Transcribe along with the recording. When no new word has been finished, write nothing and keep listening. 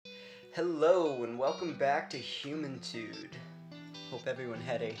Hello and welcome back to Humantude. Hope everyone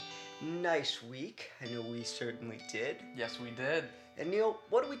had a nice week. I know we certainly did. Yes, we did. And Neil,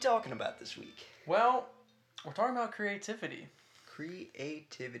 what are we talking about this week? Well, we're talking about creativity.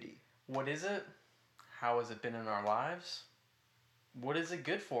 Creativity. What is it? How has it been in our lives? What is it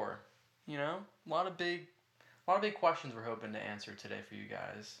good for? You know, a lot of big questions we're hoping to answer today for you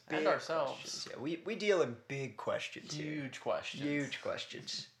guys and Big ourselves. questions. Yeah, we deal in big questions here. Huge questions. Huge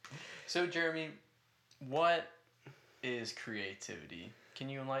questions. So, Jeremy, what is creativity? Can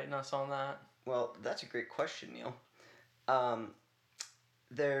you enlighten us on that? Well, that's a great question, Neil.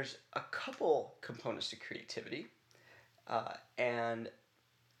 There's a couple components to creativity, and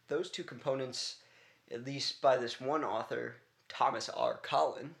those two components, at least by this one author, Thomas R.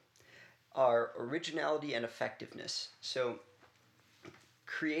 Collin, are originality and effectiveness. So,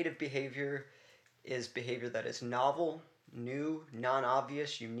 creative behavior is behavior that is novel, new,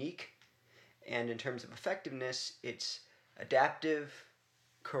 non-obvious, unique. And in terms of effectiveness, it's adaptive,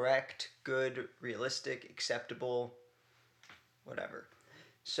 correct, good, realistic, acceptable, whatever.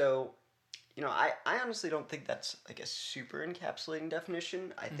 So, I honestly don't think that's like a super encapsulating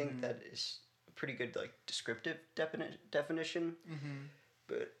definition. I think that is a pretty good descriptive definition. Mm-hmm.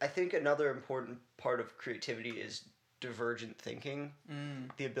 But I think another important part of creativity is divergent thinking.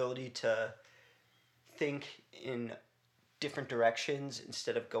 The ability to think in different directions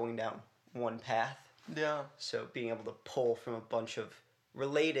instead of going down one path. Yeah. So being able to pull from a bunch of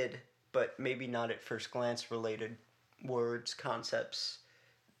related, but maybe not at first glance related words, concepts.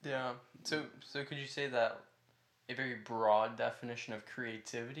 Yeah. So could you say that a very broad definition of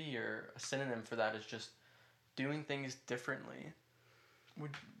creativity or a synonym for that is just doing things differently?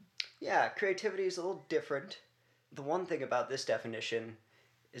 Yeah, creativity is a little different. The one thing about this definition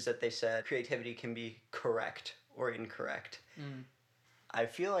is that they said creativity can be correct or incorrect. I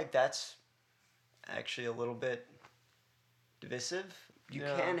feel like that's actually a little bit divisive. You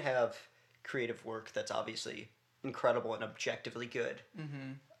can have creative work that's obviously incredible and objectively good.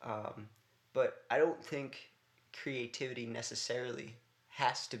 But I don't think creativity necessarily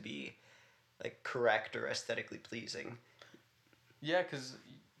has to be correct or aesthetically pleasing. Yeah, because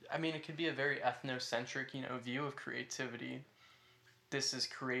it could be a very ethnocentric, view of creativity. This is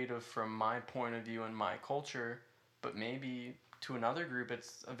creative from my point of view and my culture, but maybe to another group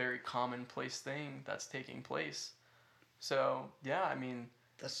it's a very commonplace thing that's taking place. So yeah,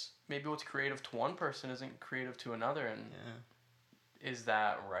 That's maybe what's creative to one person isn't creative to another, and is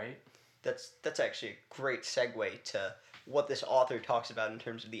that right? that's actually a great segue to what this author talks about in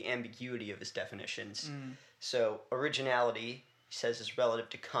terms of the ambiguity of his definitions. So originality, he says, is relative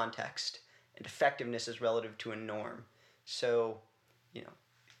to context, and effectiveness is relative to a norm. So,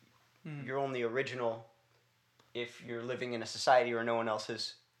 you're only original if you're living in a society where no one else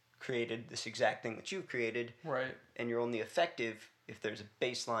has created this exact thing that you've created. Right. And you're only effective if there's a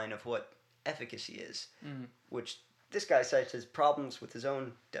baseline of what efficacy is, which this guy cites as problems with his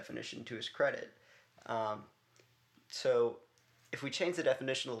own definition to his credit. So if we change the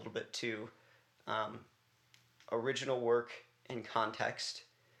definition a little bit to original work in context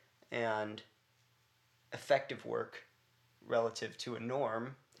and effective work relative to a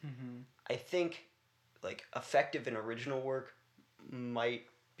norm, I think effective and original work might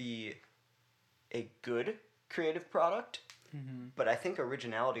be a good creative product, but I think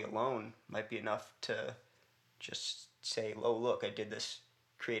originality alone might be enough to just say, oh, look, I did this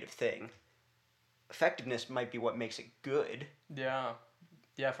creative thing. Effectiveness might be what makes it good. Yeah.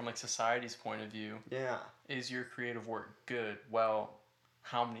 Yeah, from society's point of view. Yeah. Is your creative work good? Well,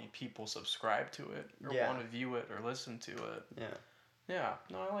 how many people subscribe to it or want to view it or listen to it? Yeah. Yeah,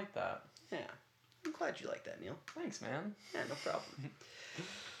 no, I like that. Yeah. I'm glad you like that, Neil. Thanks, man. Yeah, no problem.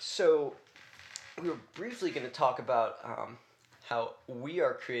 So, we were briefly going to talk about how we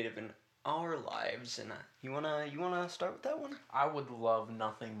are creative in our lives, and you wanna start with that one? I would love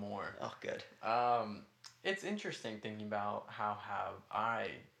nothing more. Oh, good. It's interesting thinking about how have I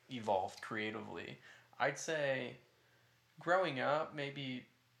evolved creatively. I'd say growing up, maybe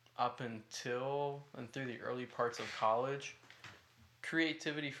up until and through the early parts of college,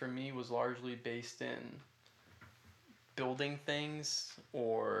 creativity for me was largely based in building things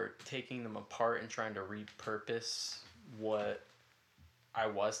or taking them apart and trying to repurpose what I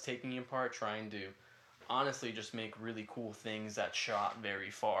was taking apart, trying to honestly just make really cool things that shot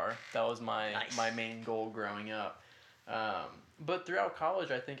very far. That was my main goal growing up. But throughout college,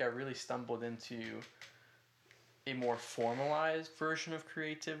 I think I really stumbled into a more formalized version of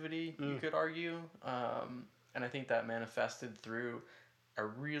creativity, you could argue. And I think that manifested through I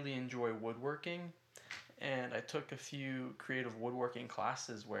really enjoy woodworking, and I took a few creative woodworking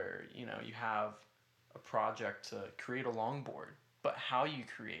classes where, you have a project to create a longboard, but how you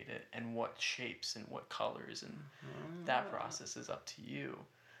create it and what shapes and what colors and that process is up to you.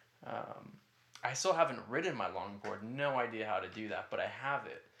 I still haven't ridden my longboard, no idea how to do that, but I have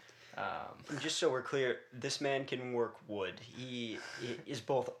it. And just so we're clear, this man can work wood. He is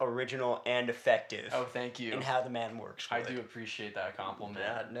both original and effective. Oh, thank you. In how the man works wood. I do appreciate that compliment.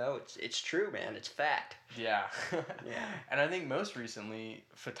 Yeah, no, it's true, man. It's fact. Yeah. Yeah. And I think most recently,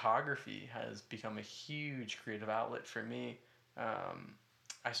 photography has become a huge creative outlet for me.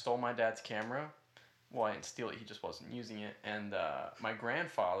 I stole my dad's camera. Well, I didn't steal it, he just wasn't using it. And my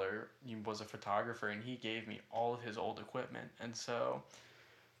grandfather was a photographer, and he gave me all of his old equipment. And so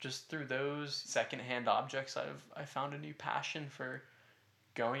just through those secondhand objects, I found a new passion for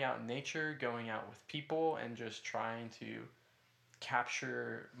going out in nature, going out with people, and just trying to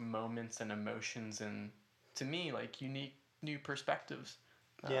capture moments and emotions and, to me, like, unique new perspectives.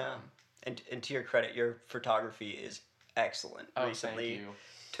 Yeah. And to your credit, your photography is excellent. Oh, Recently thank you.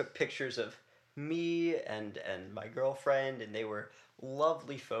 took pictures of me and my girlfriend, and they were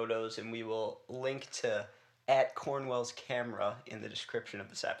lovely photos, and we will link to @Cornwell's camera in the description of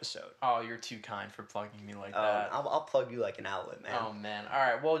this episode. Oh, you're too kind for plugging me like that. I'll plug you like an outlet, man. Oh, man. All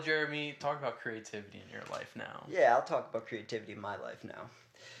right. Well, Jeremy, talk about creativity in your life now. Yeah, I'll talk about creativity in my life now.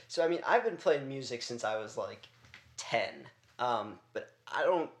 So, I mean, I've been playing music since I was like 10, but I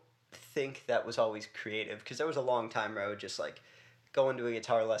don't think that was always creative, because there was a long time where I would just like go into a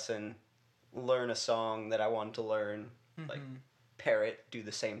guitar lesson, learn a song that I wanted to learn, like pair it, do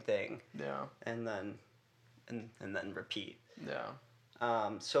the same thing, Yeah. and then repeat. Yeah.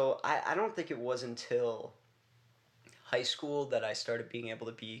 So I don't think it was until high school that I started being able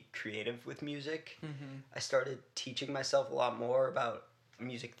to be creative with music. I started teaching myself a lot more about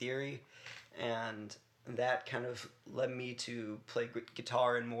music theory, and that kind of led me to play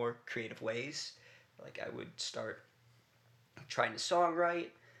guitar in more creative ways. Like, I would start trying to songwrite,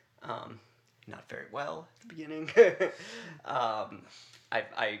 not very well at the beginning.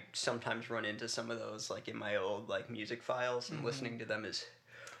 I sometimes run into some of those like in my old like music files, and listening to them is,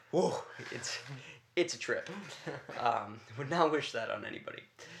 whoa, it's a trip. Would not wish that on anybody.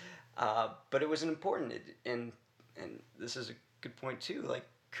 But it was an important, and this is a good point too. Like,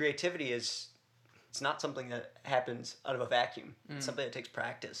 creativity it's not something that happens out of a vacuum. It's something that takes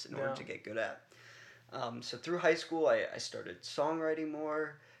practice in order to get good at. So through high school, I started songwriting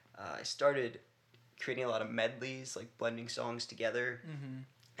more. I started creating a lot of medleys, like blending songs together.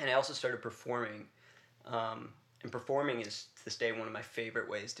 And I also started performing. And performing is, to this day, one of my favorite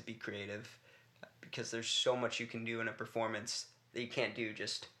ways to be creative, because there's so much you can do in a performance that you can't do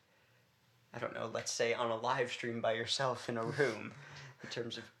just, I don't know, let's say on a live stream by yourself in a room, in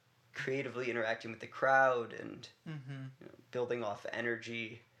terms of creatively interacting with the crowd and building off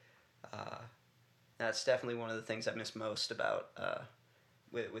energy. That's definitely one of the things I miss most about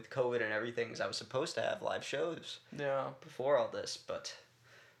with COVID and everything, is I was supposed to have live shows before all this, but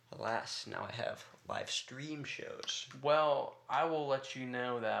alas, now I have live stream shows. Well, I will let you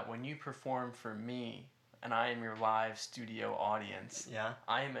know that when you perform for me, and I am your live studio audience,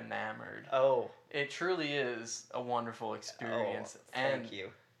 I am enamored. Oh. It truly is a wonderful experience. Thank you.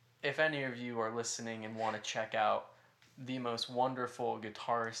 If any of you are listening and want to check out the most wonderful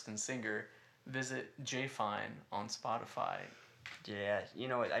guitarist and singer, visit J Fine on Spotify. Yeah, you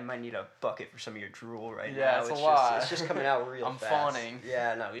know what? I might need a bucket for some of your drool right now. Yeah, it's a lot. It's just coming out real fast. I'm fawning.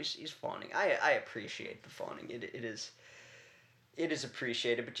 Yeah, no, he's fawning. I appreciate the fawning. It is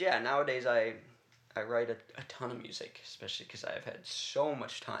appreciated. But yeah, nowadays I write a ton of music, especially because I've had so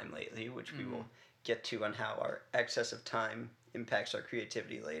much time lately, which we will get to on how our excess of time impacts our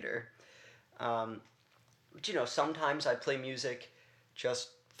creativity later. But you know, sometimes I play music just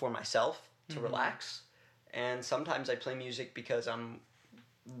for myself to relax, and sometimes I play music because I'm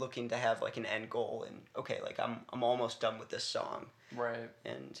looking to have like an end goal, and okay, like I'm almost done with this song. Right.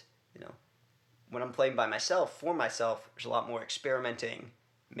 And you know, when I'm playing by myself, for myself, there's a lot more experimenting,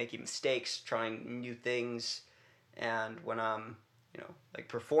 making mistakes, trying new things, and when I'm, you know, like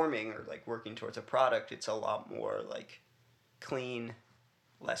performing or like working towards a product, it's a lot more like clean,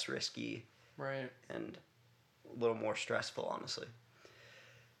 less risky, right, and a little more stressful, honestly.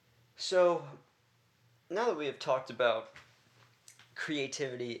 So now that we have talked about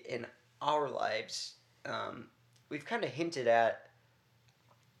creativity in our lives, we've kind of hinted at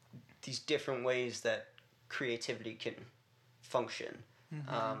these different ways that creativity can function.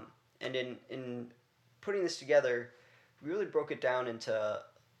 And in putting this together, we really broke it down into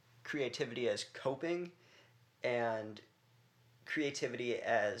creativity as coping and creativity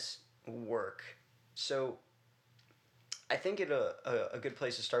as work. So I think a good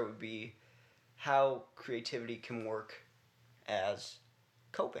place to start would be how creativity can work as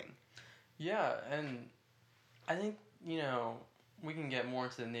coping. Yeah, and I think, we can get more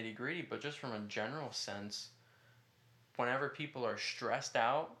into the nitty gritty, but just from a general sense, whenever people are stressed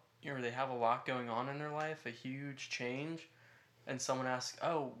out, they have a lot going on in their life, a huge change, and someone asks,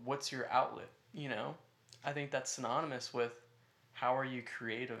 "Oh, what's your outlet?" I think that's synonymous with how are you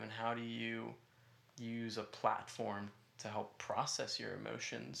creative and how do you use a platform to help process your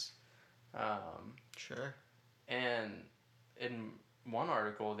emotions. Um, Sure. and in one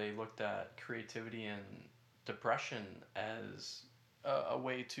article, they looked at creativity and depression as a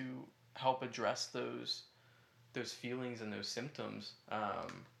way to help address those feelings and those symptoms.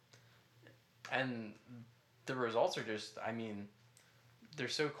 And the results are just, I mean, they're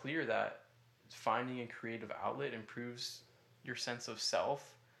so clear that finding a creative outlet improves your sense of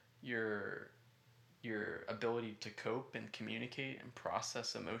self, your your ability to cope and communicate and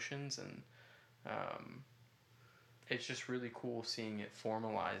process emotions, and um, it's just really cool seeing it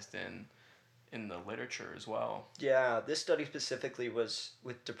formalized in the literature as well. Yeah, this study specifically was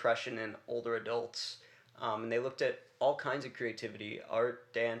with depression in older adults. And they looked at all kinds of creativity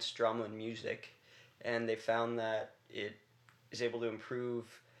art, dance, drama, and music. And they found that it is able to improve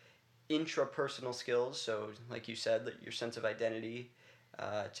intrapersonal skills. So, like you said, that your sense of identity.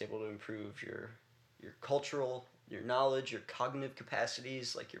 It's able to improve your cultural, your knowledge, your cognitive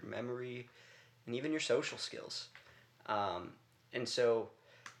capacities, like your memory, and even your social skills. Um, and so,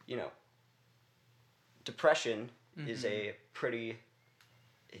 you know, depression is Mm-hmm. a pretty,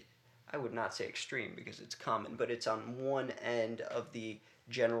 I would not say extreme because it's common, but it's on one end of the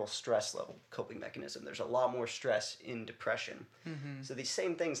general stress level coping mechanism. There's a lot more stress in depression. Mm-hmm. So these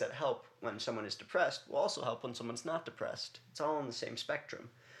same things that help when someone is depressed will also help when someone's not depressed. It's all on the same spectrum.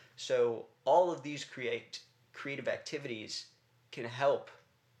 So all of these creative activities can help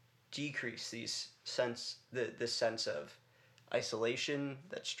decrease this sense of isolation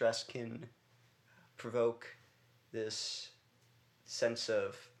that stress can provoke, this sense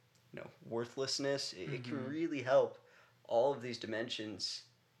of worthlessness. It can Mm-hmm. really help all of these dimensions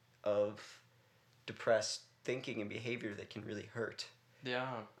of depressed thinking and behavior that can really hurt. Yeah.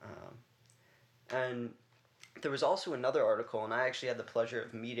 And there was also another article, and I actually had the pleasure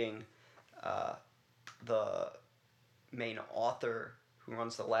of meeting uh, the main author who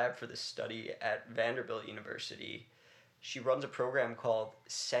runs the lab for this study at Vanderbilt University. She runs a program called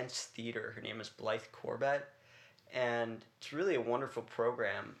Sense Theater. Her name is Blythe Corbett, and it's really a wonderful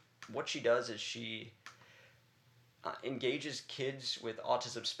program. What she does is she engages kids with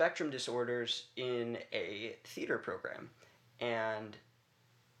autism spectrum disorders in a theater program, and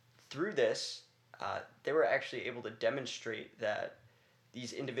through this, they were actually able to demonstrate that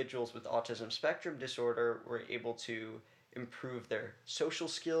these individuals with autism spectrum disorder were able to improve their social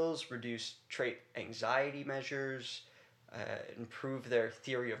skills, reduce trait anxiety measures, improve their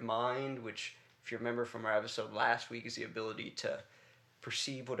theory of mind, which, if you remember from our episode last week, is the ability to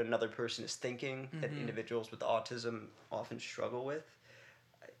perceive what another person is thinking that Mm-hmm. individuals with autism often struggle with.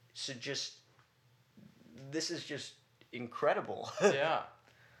 So just this is just incredible. Yeah.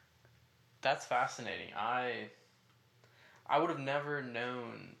 That's fascinating. I would have never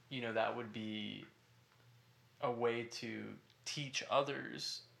known, that would be a way to teach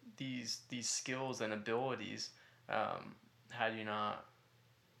others these skills and abilities. Had you not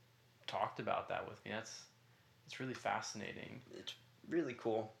talked about that with me, it's really fascinating. It's really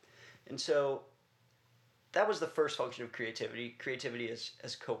cool. And so that was the first function of creativity. Creativity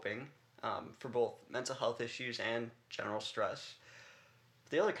as coping for both mental health issues and general stress.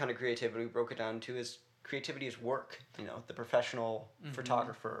 The other kind of creativity we broke it down to is creativity is work. The professional Mm-hmm.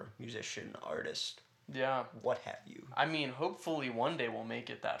 photographer, musician, artist, Yeah. what have you. I mean, hopefully one day we'll make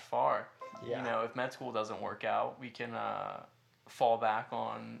it that far. Yeah. If med school doesn't work out, we can fall back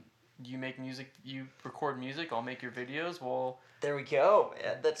on you make music, you record music, I'll make your videos. Well, There we go.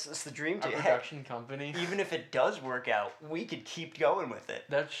 Yeah, that's the dream a team. production company. Even if it does work out, we could keep going with it.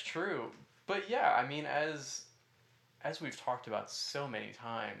 That's true. But yeah, I mean, as we've talked about so many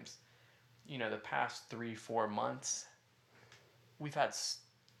times, the past 3-4 months, we've had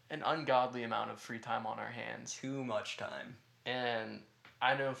an ungodly amount of free time on our hands. Too much time. And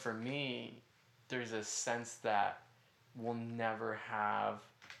I know for me, there's a sense that we'll never have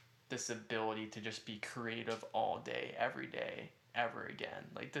this ability to just be creative all day, every day, ever again.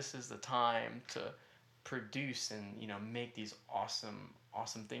 Like, this is the time to produce and, make these awesome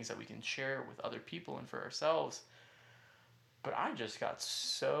things that we can share with other people and for ourselves. But I just got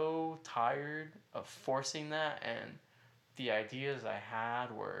so tired of forcing that, and the ideas I had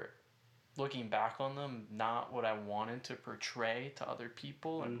were looking back on them, not what I wanted to portray to other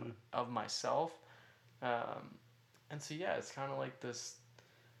people and of myself. Um, and so yeah, it's kind of like this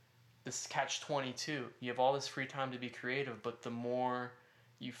catch 22. You have all this free time to be creative, but the more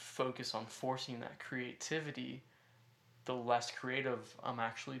you focus on forcing that creativity, the less creative I'm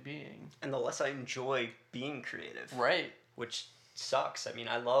actually being. And the less I enjoy being creative. Right. Which sucks. I mean,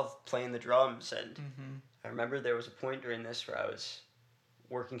 I love playing the drums, and I remember there was a point during this where I was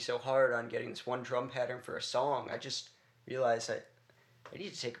working so hard on getting this one drum pattern for a song. I just realized that I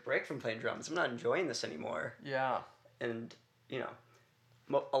need to take a break from playing drums. I'm not enjoying this anymore. Yeah. And, you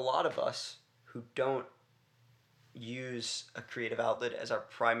know, a lot of us who don't use a creative outlet as our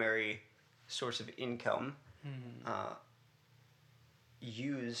primary source of income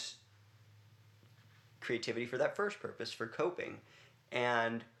use creativity for that first purpose, for coping.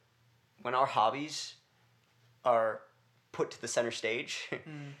 And when our hobbies are put to the center stage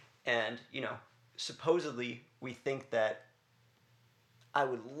and, you know, supposedly we think that I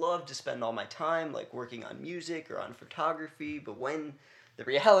would love to spend all my time like working on music or on photography, but when the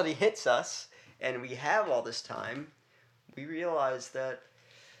reality hits us and we have all this time, we realize that,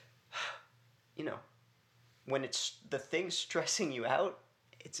 you know, when it's the thing stressing you out,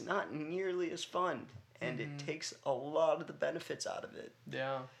 it's not nearly as fun, and it takes a lot of the benefits out of it.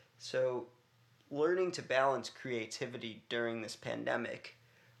 Yeah. So learning to balance creativity during this pandemic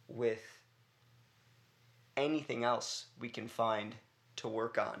with anything else we can find to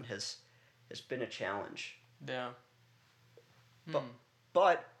work on has been a challenge. Yeah.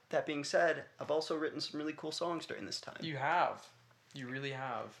 But that being said, I've also written some really cool songs during this time. You have. You really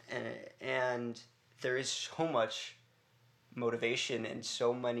have. And there is so much motivation and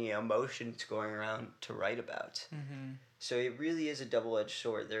so many emotions going around to write about. So it really is a double-edged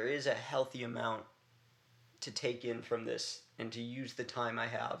sword. There is a healthy amount to take in from this and to use the time I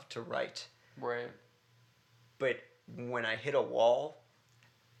have to write. Right. But when I hit a wall,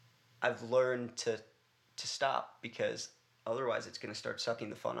 I've learned to stop, because otherwise it's going to start sucking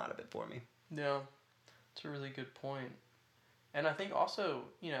the fun out of it for me. Yeah. It's a really good point. And I think also,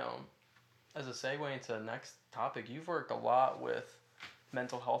 you know, as a segue into the next topic, you've worked a lot with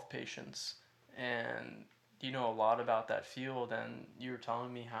mental health patients, and you know a lot about that field, and you were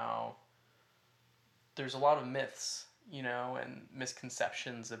telling me how there's a lot of myths, you know, and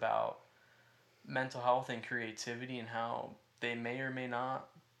misconceptions about mental health and creativity and how they may or may not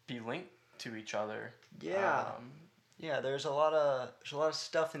be linked to each other. Yeah. Yeah, there's a lot of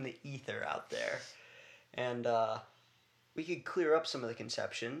stuff in the ether out there. And we could clear up some of the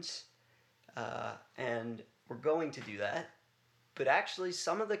conceptions. And we're going to do that. But actually,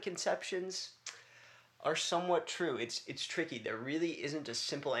 some of the conceptions are somewhat true. It's tricky. There really isn't a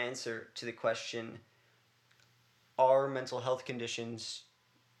simple answer to the question, are mental health conditions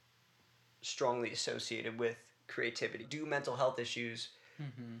strongly associated with creativity? Do mental health issues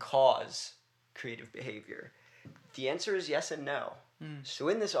cause creative behavior? The answer is yes and no. So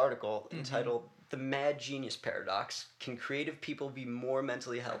in this article entitled "The Mad Genius Paradox: Can Creative People Be More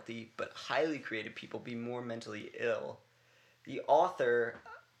Mentally Healthy, but Highly Creative People Be More Mentally Ill?" the author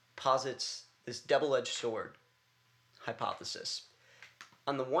posits this double-edged sword hypothesis.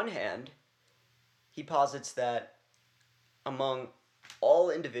 On the one hand, he posits that among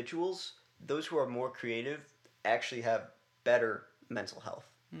all individuals, those who are more creative actually have better mental health.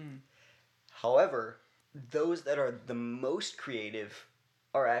 However, those that are the most creative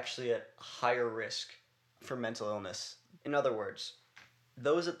are actually at higher risk for mental illness. In other words,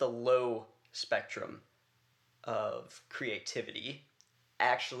 those at the low spectrum of creativity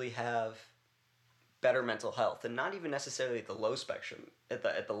actually have better mental health, and not even necessarily at the low spectrum,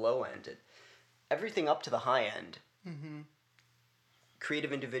 at the low end. Everything up to the high end,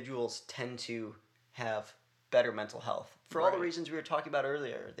 creative individuals tend to have better mental health for all the reasons we were talking about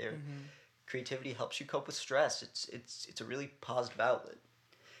earlier. Their creativity helps you cope with stress. It's a really positive outlet.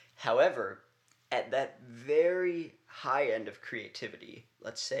 However, at that very high end of creativity,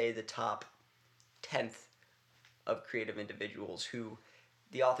 let's say the top 10th of creative individuals, who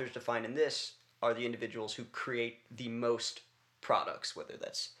the authors define in this are the individuals who create the most products, whether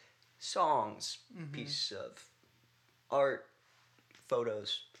that's songs, piece of art,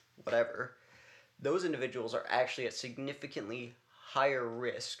 photos, whatever. Those individuals are actually at significantly higher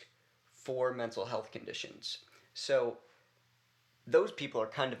risk for mental health conditions. So those people are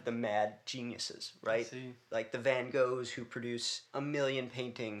kind of the mad geniuses, right? I see. Like the Van Goghs who produce 1 million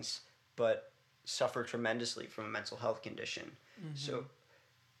paintings but suffer tremendously from a mental health condition. So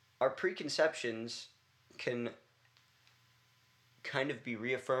our preconceptions can kind of be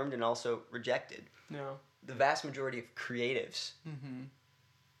reaffirmed and also rejected. Yeah. The vast majority of creatives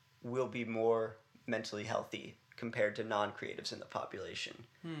will be more mentally healthy compared to non-creatives in the population.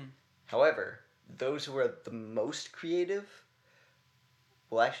 However, those who are the most creative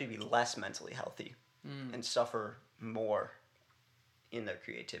will actually be less mentally healthy and suffer more in their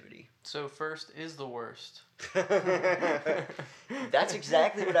creativity. So first is the worst. That's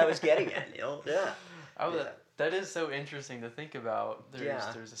exactly what I was getting at, Neil. Yeah. Oh, Yeah. that is so interesting to think about.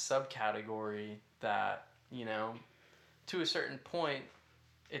 There's a subcategory that, you know, to a certain point,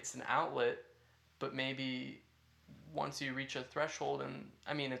 it's an outlet, but maybe once you reach a threshold, and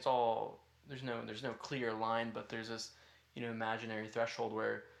I mean, it's all there's no clear line, but there's this, you know, imaginary threshold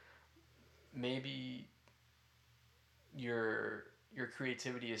where maybe your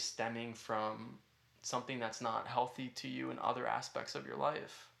creativity is stemming from something that's not healthy to you in other aspects of your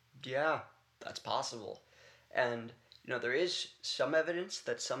life. Yeah, that's possible. And, you know, there is some evidence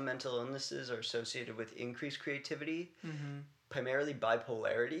that some mental illnesses are associated with increased creativity, primarily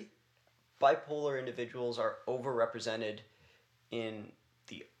bipolarity. Bipolar individuals are overrepresented in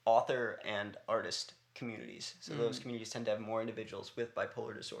the author and artist communities. So those communities tend to have more individuals with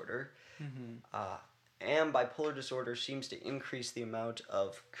bipolar disorder. And bipolar disorder seems to increase the amount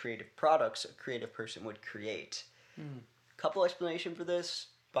of creative products a creative person would create. Couple explanation for this.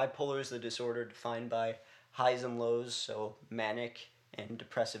 Bipolar is the disorder defined by highs and lows, so manic and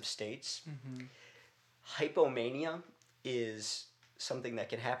depressive states. Hypomania is something that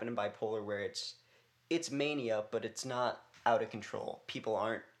can happen in bipolar where it's mania, but it's not out of control. People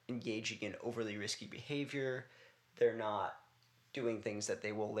aren't engaging in overly risky behavior. They're not doing things that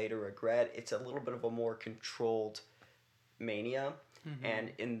they will later regret. It's a little bit of a more controlled mania.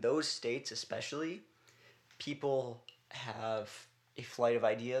 And in those states especially, people have a flight of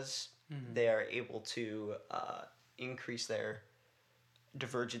ideas. They are able to increase their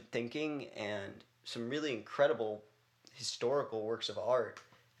divergent thinking, and some really incredible historical works of art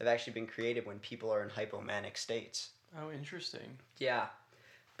have actually been created when people are in hypomanic states. Oh, interesting. Yeah,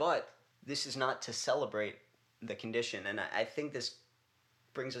 but this is not to celebrate the condition, and I think this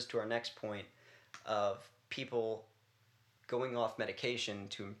brings us to our next point of people going off medication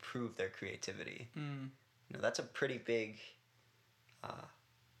to improve their creativity. You know, that's a pretty big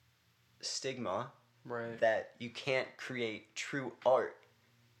stigma, Right. that you can't create true art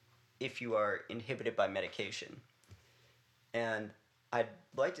if you are inhibited by medication. And I'd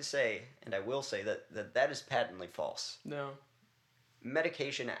like to say, and I will say, that is patently false. No.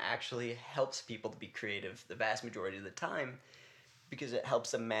 Medication actually helps people to be creative the vast majority of the time because it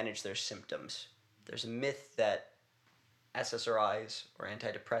helps them manage their symptoms. There's a myth that SSRIs or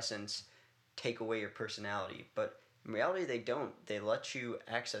antidepressants take away your personality, but in reality they don't. They let you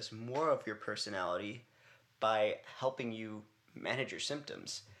access more of your personality by helping you manage your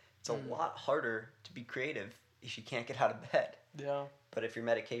symptoms. It's a lot harder to be creative if you can't get out of bed. Yeah. But if your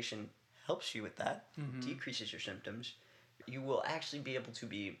medication helps you with that, decreases your symptoms, you will actually be able to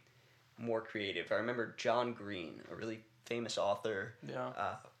be more creative. I remember John Green, a really famous author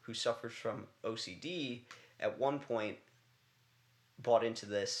who suffers from OCD, at one point bought into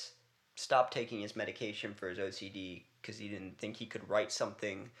this, stopped taking his medication for his OCD because he didn't think he could write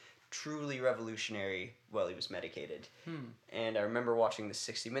something truly revolutionary while he was medicated. And I remember watching the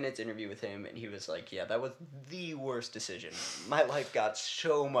 60 Minutes interview with him, and he was like, yeah, that was the worst decision. My life got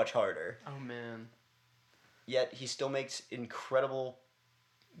so much harder. Oh, man. Yet he still makes incredible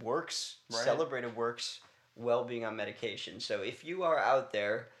works, Right. celebrated works, while being on medication. So if you are out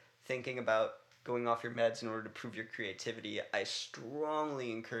there thinking about going off your meds in order to prove your creativity, I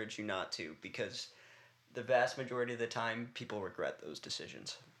strongly encourage you not to, because the vast majority of the time, people regret those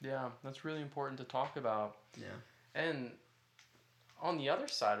decisions. Yeah, that's really important to talk about. Yeah. And on the other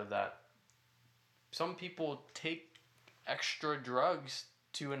side of that, some people take extra drugs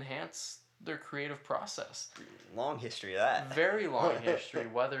to enhance their creative process. Long history of that. Very long history,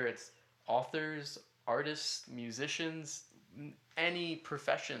 whether it's authors, artists, musicians, any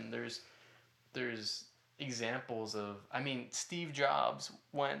profession. There's examples of, I mean, Steve Jobs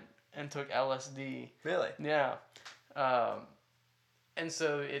went and took LSD. Really? Yeah. And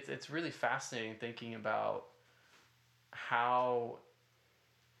so it's really fascinating thinking about how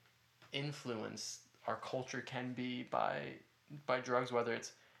influenced our culture can be by drugs, whether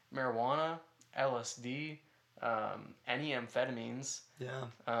it's marijuana, LSD, any amphetamines. Yeah.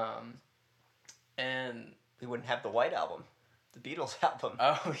 And We wouldn't have the White Album, the Beatles album.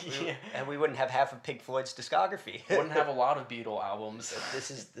 oh yeah, And we wouldn't have half of Pink Floyd's discography. wouldn't have a lot of Beatle albums.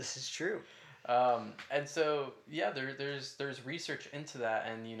 This is true. And so yeah, there's research into that,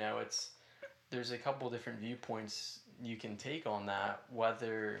 and you know there's a couple different viewpoints you can take on that,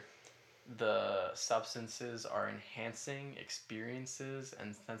 whether the substances are enhancing experiences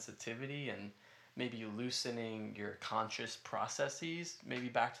and sensitivity and maybe loosening your conscious processes, maybe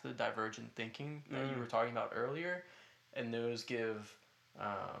back to the divergent thinking that you were talking about earlier, and those give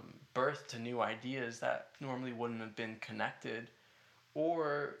birth to new ideas that normally wouldn't have been connected.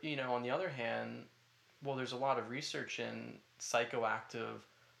 Or, on the other hand, well, there's a lot of research in psychoactive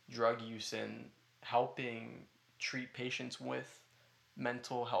drug use in helping treat patients with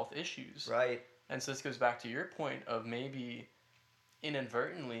mental health issues. Right. And so this goes back to your point of maybe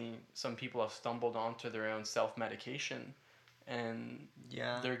inadvertently some people have stumbled onto their own self-medication, and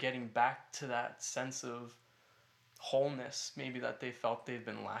they're getting back to that sense of wholeness maybe that they felt they've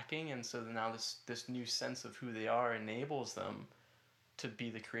been lacking, and so now this new sense of who they are enables them to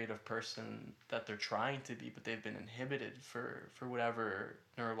be the creative person that they're trying to be, but they've been inhibited for whatever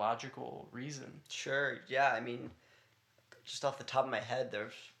neurological reason. Sure. Yeah. I mean, just off the top of my head,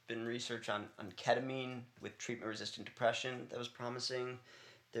 there's been research on ketamine with treatment-resistant depression that was promising.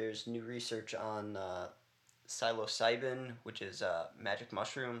 There's new research on psilocybin, which is magic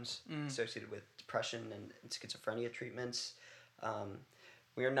mushrooms associated with depression and schizophrenia treatments.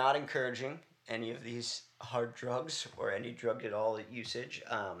 We are not encouraging any of these hard drugs or any drug at all usage.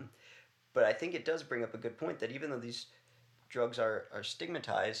 But I think it does bring up a good point that even though these drugs are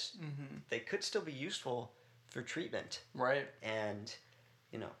stigmatized, they could still be useful for treatment. Right. And,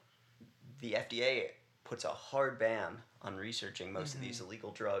 the FDA puts a hard ban on researching most of these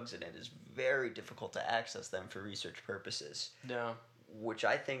illegal drugs, and it is very difficult to access them for research purposes. Yeah. Which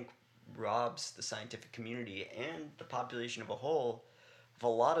I think robs the scientific community and the population of a whole of a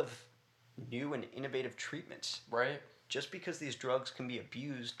lot of new and innovative treatments. Right. Just because these drugs can be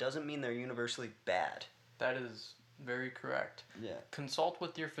abused doesn't mean they're universally bad. That is very correct. Yeah. Consult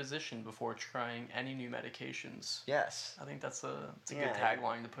with your physician before trying any new medications. Yes. I think that's a good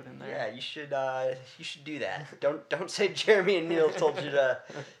tagline to put in there. Yeah, you should do that. Don't say Jeremy and Neil told you to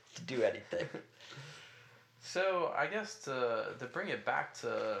do anything. So I guess to bring it back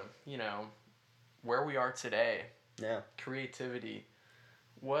to where we are today. Yeah. Creativity.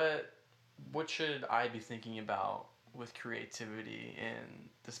 What should I be thinking about with creativity in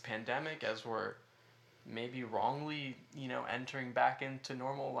this pandemic as we're maybe wrongly, entering back into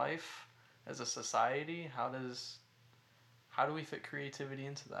normal life as a society? How do we fit creativity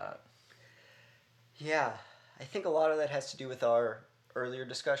into that? Yeah, I think a lot of that has to do with our earlier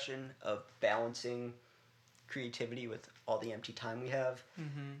discussion of balancing creativity with all the empty time we have.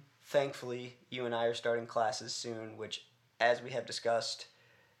 Mm-hmm. Thankfully, you and I are starting classes soon, which, as we have discussed,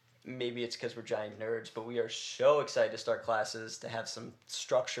 maybe it's because we're giant nerds, but we are so excited to start classes, to have some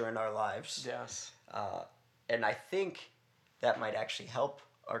structure in our lives. Yes. And I think that might actually help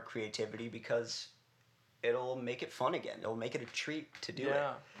our creativity because it'll make it fun again. It'll make it a treat to do it.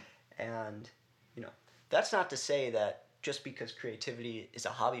 And, that's not to say that just because creativity is a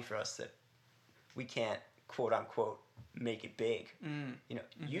hobby for us that we can't, quote unquote, make it big.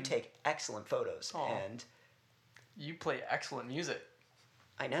 You take excellent photos. Aww. And you play excellent music.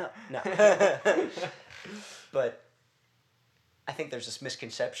 I know. No. But I think there's this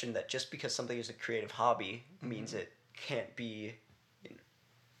misconception that just because something is a creative hobby means it can't be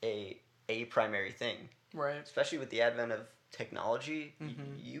a primary thing. Right. Especially with the advent of technology,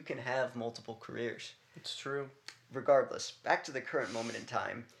 you can have multiple careers. It's true. Regardless, back to the current moment in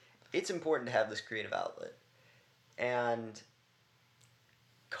time, it's important to have this creative outlet. And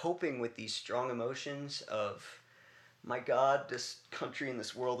coping with these strong emotions of, my God, this country and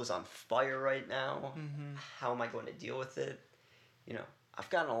this world is on fire right now. How am I going to deal with it? I've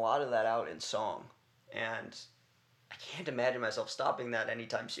gotten a lot of that out in song. And I can't imagine myself stopping that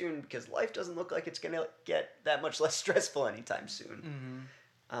anytime soon because life doesn't look like it's going to get that much less stressful anytime soon.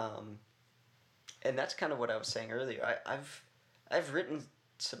 And that's kind of what I was saying earlier. I've written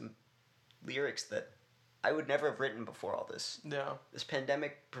some lyrics that I would never have written before all this. Yeah. This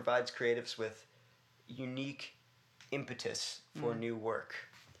pandemic provides creatives with unique impetus for new work.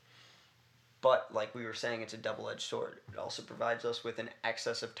 But like we were saying, it's a double-edged sword. It also provides us with an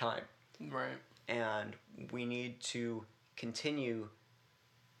excess of time. Right. And we need to continue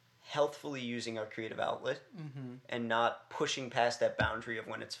healthfully using our creative outlet and not pushing past that boundary of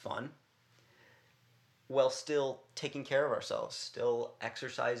when it's fun, while still taking care of ourselves, still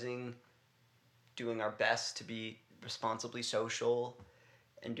exercising, doing our best to be responsibly social,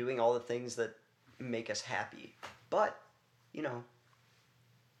 and doing all the things that make us happy. But,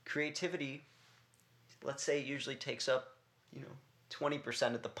 creativity, let's say it usually takes up,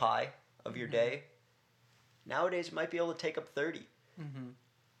 20% of the pie of your day. Nowadays, it might be able to take up 30.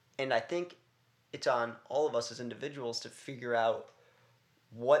 And I think it's on all of us as individuals to figure out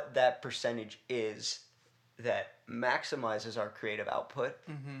what that percentage is that maximizes our creative output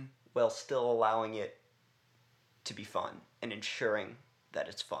while still allowing it to be fun and ensuring that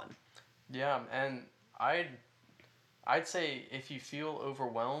it's fun. Yeah, and I'd say if you feel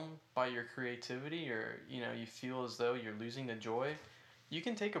overwhelmed by your creativity, or you feel as though you're losing the joy, you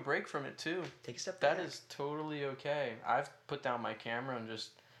can take a break from it too. Take a step back. That is totally okay. I've put down my camera and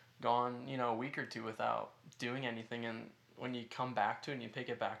just gone, a week or two without doing anything, and when you come back to it and you pick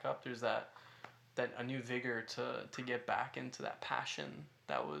it back up, there's that a new vigor to get back into that passion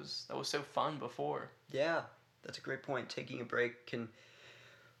that was so fun before. Yeah, that's a great point. Taking a break can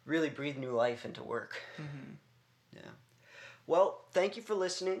really breathe new life into work. Yeah. Well, thank you for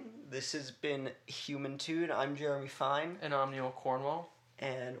listening. This has been Humantude. I'm Jeremy Fine. And I'm Neil Cornwell.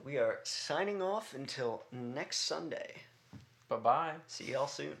 And we are signing off until next Sunday. Bye-bye. See y'all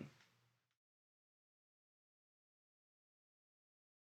soon.